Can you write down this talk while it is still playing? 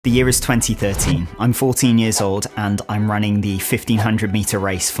The year is 2013. I'm 14 years old and I'm running the 1500 meter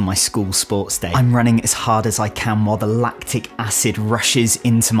race for my school sports day. I'm running as hard as I can while the lactic acid rushes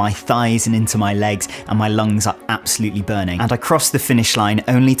into my thighs and into my legs and my lungs are absolutely burning. And I cross the finish line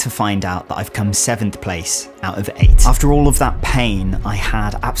only to find out that I've come 7th place out of 8. After all of that pain, I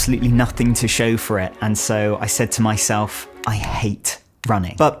had absolutely nothing to show for it. And so I said to myself, I hate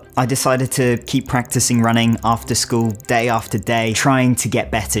running. But I decided to keep practicing running after school, day after day, trying to get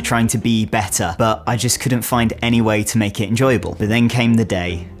better, trying to be better, but I just couldn't find any way to make it enjoyable. But then came the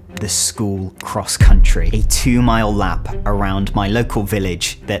day, the school cross country, a 2-mile lap around my local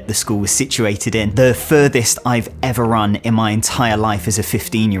village that the school was situated in, the furthest I've ever run in my entire life as a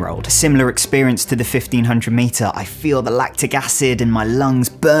 15-year-old. A similar experience to the 1500 meter, I feel the lactic acid in my lungs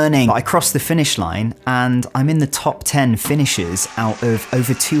burning. But I crossed the finish line and I'm in the top 10 finishers out of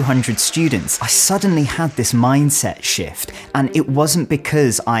over 200 students. I suddenly had this mindset shift, and it wasn't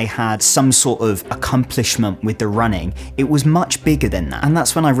because I had some sort of accomplishment with the running. It was much bigger than that. And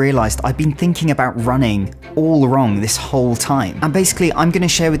that's when I realized I've been thinking about running all wrong this whole time. And basically, I'm going to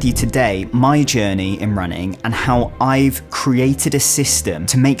share with you today my journey in running and how I've created a system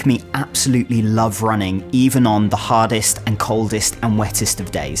to make me absolutely love running, even on the hardest and coldest and wettest of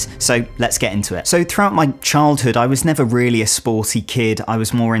days. So let's get into it. So throughout my childhood, I was never really a sporty kid. I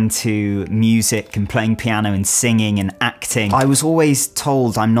was more into music and playing piano and singing and acting. I was always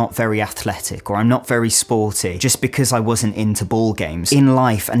told I'm not very athletic or I'm not very sporty just because I wasn't into ball games. In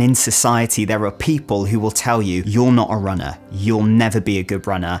life and in society, there are people who will tell you, you're not a runner, you'll never be a good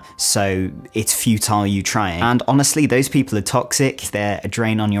runner, so it's futile you trying. And honestly, those people are toxic, they're a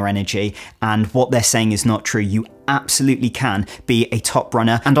drain on your energy, and what they're saying is not true. You absolutely can be a top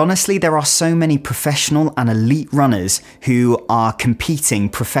runner. And honestly, there are so many professional and elite runners who are competing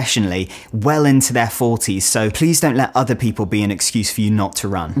professionally well into their 40s, so please don't let other people be an excuse for you not to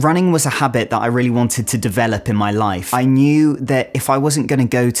run. Running was a habit that I really wanted to develop in my life. I knew that if I wasn't going to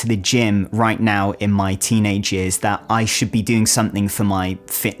go to the gym right now in my teenage years, that I should be doing something for my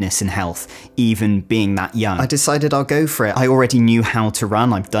fitness and health, even being that young. I decided I'll go for it. I already knew how to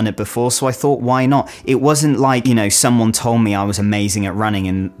run, I've done it before, so I thought, why not? It wasn't like, you know, someone told me I was amazing at running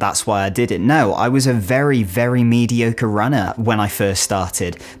and that's why I did it. No, I was a very, very mediocre runner when I first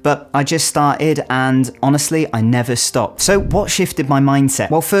started, but I just started and honestly, I never stopped. So what shifted my mindset?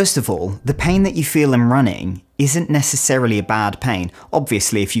 Well, first of all, the pain that you feel in running isn't necessarily a bad pain.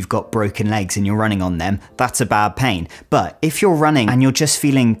 Obviously, if you've got broken legs and you're running on them, that's a bad pain. But if you're running and you're just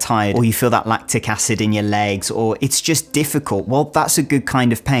feeling tired, or you feel that lactic acid in your legs, or it's just difficult, well, that's a good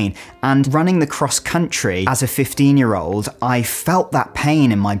kind of pain. And running the cross country as a 15-year-old, I felt that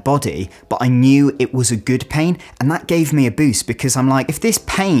pain in my body, but I knew it was a good pain, and that gave me a boost because I'm like, if this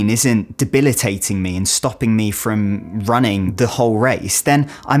pain isn't debilitating me and stopping me from running the whole race, then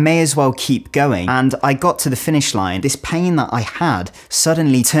I may as well keep going. And I got to the finish line, this pain that I had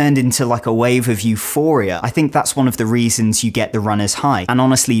suddenly turned into like a wave of euphoria. I think that's one of the reasons you get the runner's high. And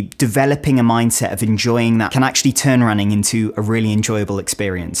honestly, developing a mindset of enjoying that can actually turn running into a really enjoyable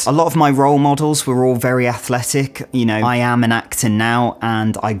experience. A lot of my role models were all very athletic. You know, I am an actor now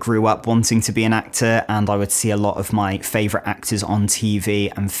and I grew up wanting to be an actor, and I would see a lot of my favorite actors on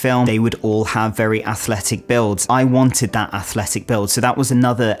TV and film. They would all have very athletic builds. I wanted that athletic build. So that was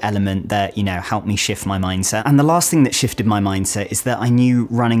another element that, you know, helped me shift my mindset. And the last thing that shifted my mindset is that I knew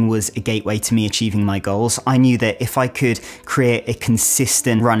running was a gateway to me achieving my goals. I knew that if I could create a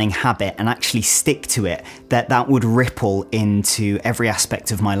consistent running habit and actually stick to it, that would ripple into every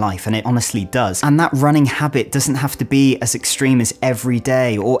aspect of my life, and it honestly does. And that running habit doesn't have to be as extreme as every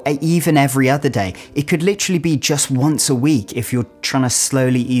day or even every other day. It could literally be just once a week if you're trying to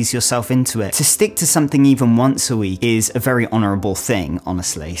slowly ease yourself into it. To stick to something even once a week is a very honorable thing,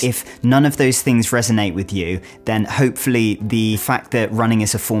 honestly. If none of those things resonate with you, then hopefully the fact that running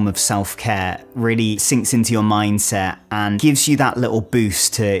is a form of self-care really sinks into your mindset and gives you that little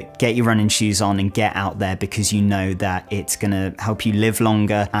boost to get your running shoes on and get out there, because you know that it's gonna help you live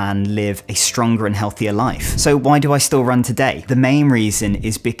longer and live a stronger and healthier life. So why do I still run today? The main reason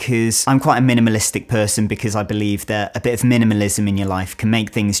is because I'm quite a minimalistic person, because I believe that a bit of minimalism in your life can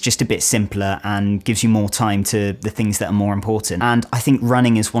make things just a bit simpler and gives you more time to the things that are more important. And I think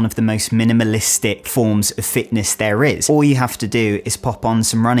running is one of the most minimalistic forms forms of fitness there is. All you have to do is pop on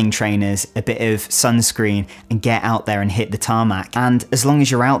some running trainers, a bit of sunscreen, and get out there and hit the tarmac. And as long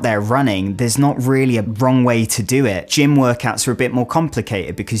as you're out there running, there's not really a wrong way to do it. Gym workouts are a bit more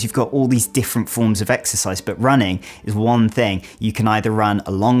complicated because you've got all these different forms of exercise, but running is one thing. You can either run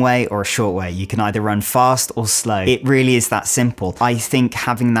a long way or a short way. You can either run fast or slow. It really is that simple. I think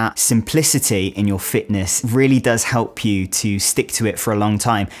having that simplicity in your fitness really does help you to stick to it for a long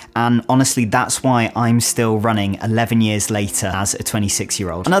time. And honestly, that's why I'm still running 11 years later as a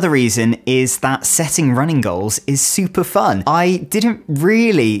 26-year-old. Another reason is that setting running goals is super fun. I didn't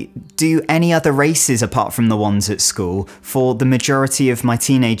really do any other races apart from the ones at school for the majority of my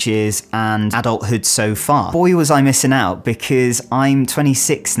teenage years and adulthood so far. Boy, was I missing out, because I'm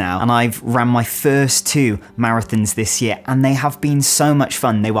 26 now and I've ran my first 2 marathons this year, and they have been so much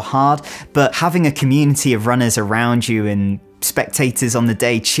fun. They were hard, but having a community of runners around you and spectators on the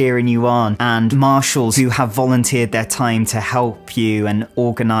day cheering you on, and marshals who have volunteered their time to help you and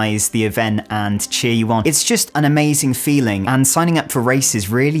organize the event and cheer you on. It's just an amazing feeling, and signing up for races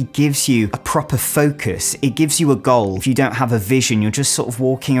really gives you a proper focus. It gives you a goal. If you don't have a vision, you're just sort of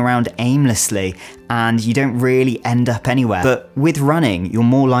walking around aimlessly and you don't really end up anywhere. But with running, you're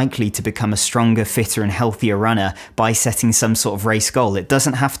more likely to become a stronger, fitter and healthier runner by setting some sort of race goal. It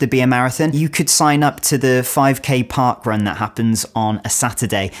doesn't have to be a marathon. You could sign up to the 5K park run that happens on a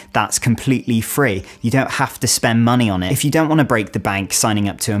Saturday. That's completely free. You don't have to spend money on it. If you don't want to break the bank signing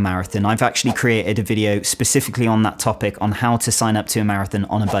up to a marathon, I've actually created a video specifically on that topic, on how to sign up to a marathon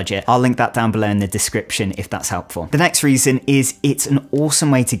on a budget. I'll link that down below in the description if that's helpful. The next reason is it's an awesome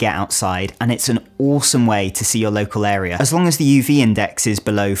way to get outside, and it's an awesome way to see your local area. As long as the UV index is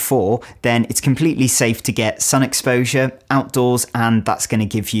below 4, then it's completely safe to get sun exposure outdoors, and that's going to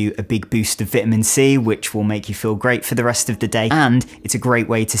give you a big boost of vitamin C, which will make you feel great for the rest of the day. And it's a great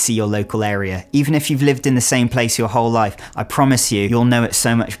way to see your local area. Even if you've lived in the same place your whole life, I promise you'll know it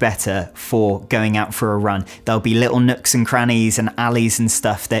so much better for going out for a run. There'll be little nooks and crannies and alleys and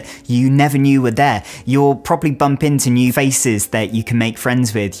stuff that you never knew were there. You'll probably bump into new faces that you can make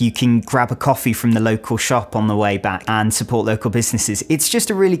friends with. You can grab a coffee from the local shop on the way back and support local businesses. It's just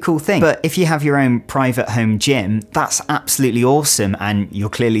a really cool thing. But if you have your own private home gym, that's absolutely awesome, and you're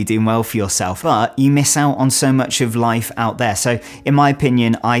clearly doing well for yourself, but you miss out on so much of life out there. So in my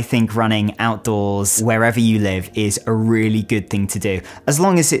opinion, I think running outdoors wherever you live is a really good thing to do, as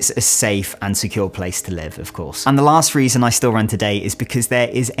long as it's a safe and secure place to live, of course. And the last reason I still run today is because there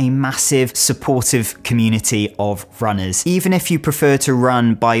is a massive supportive community of runners. Even if you prefer to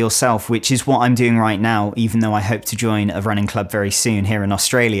run by yourself, which is what I'm doing right now, even though I hope to join a running club very soon here in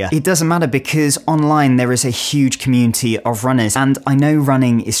Australia, it doesn't matter, because online there is a huge community of runners. And I know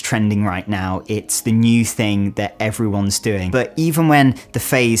running is trending right now. It's the new thing that everyone's doing. But even when the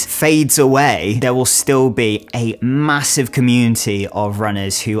phase fades away, there will still be a massive community of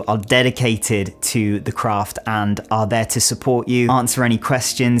runners who are dedicated to the craft and are there to support you, answer any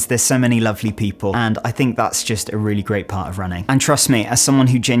questions. There's so many lovely people, and I think that's just a really great part of running. And trust me, as someone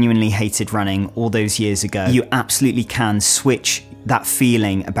who genuinely hated running all those years ago, you absolutely can switch that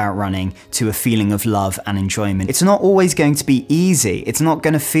feeling about running to a feeling of love and enjoyment. It's not always going to be easy. It's not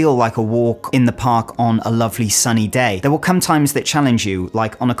going to feel like a walk in the park on a lovely sunny day. There will come times that challenge you,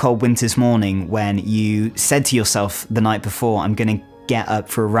 like on a cold winter's morning when you said to yourself the night before, I'm going to get up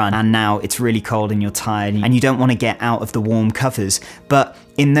for a run, and now it's really cold and you're tired and you don't want to get out of the warm covers. But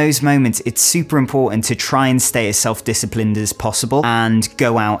in those moments, it's super important to try and stay as self-disciplined as possible and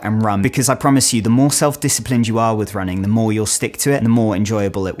go out and run, because I promise you, the more self-disciplined you are with running, the more you'll stick to it and the more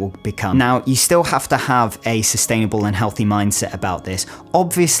enjoyable it will become. Now, you still have to have a sustainable and healthy mindset about this.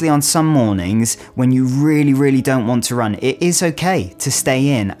 Obviously, on some mornings when you really don't want to run, it is okay to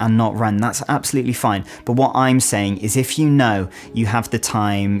stay in and not run. That's absolutely fine. But what I'm saying is, if you know you have the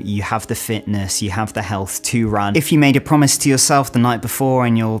time, you have the fitness, you have the health to run, if you made a promise to yourself the night before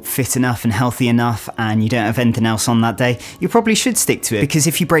and you're fit enough and healthy enough and you don't have anything else on that day, you probably should stick to it, because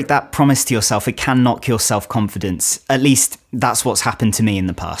if you break that promise to yourself, it can knock your self-confidence. At least that's what's happened to me in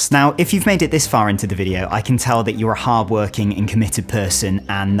the past. Now, if you've made it this far into the video, I can tell that you're a hardworking and committed person,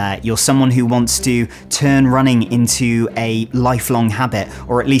 and that you're someone who wants to turn running into a lifelong habit,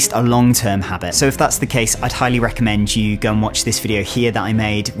 or at least a long-term habit. So if that's the case, I'd highly recommend you go and watch this video here that I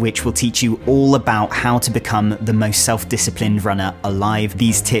made, which will teach you all about how to become the most self-disciplined runner alive.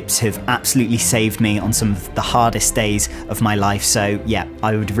 These tips have absolutely saved me on some of the hardest days of my life. So yeah,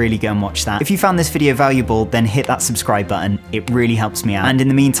 I would really go and watch that. If you found this video valuable, then hit that subscribe button. It really helps me out. And in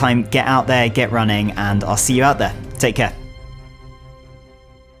the meantime, get out there, get running, and I'll see you out there. Take care.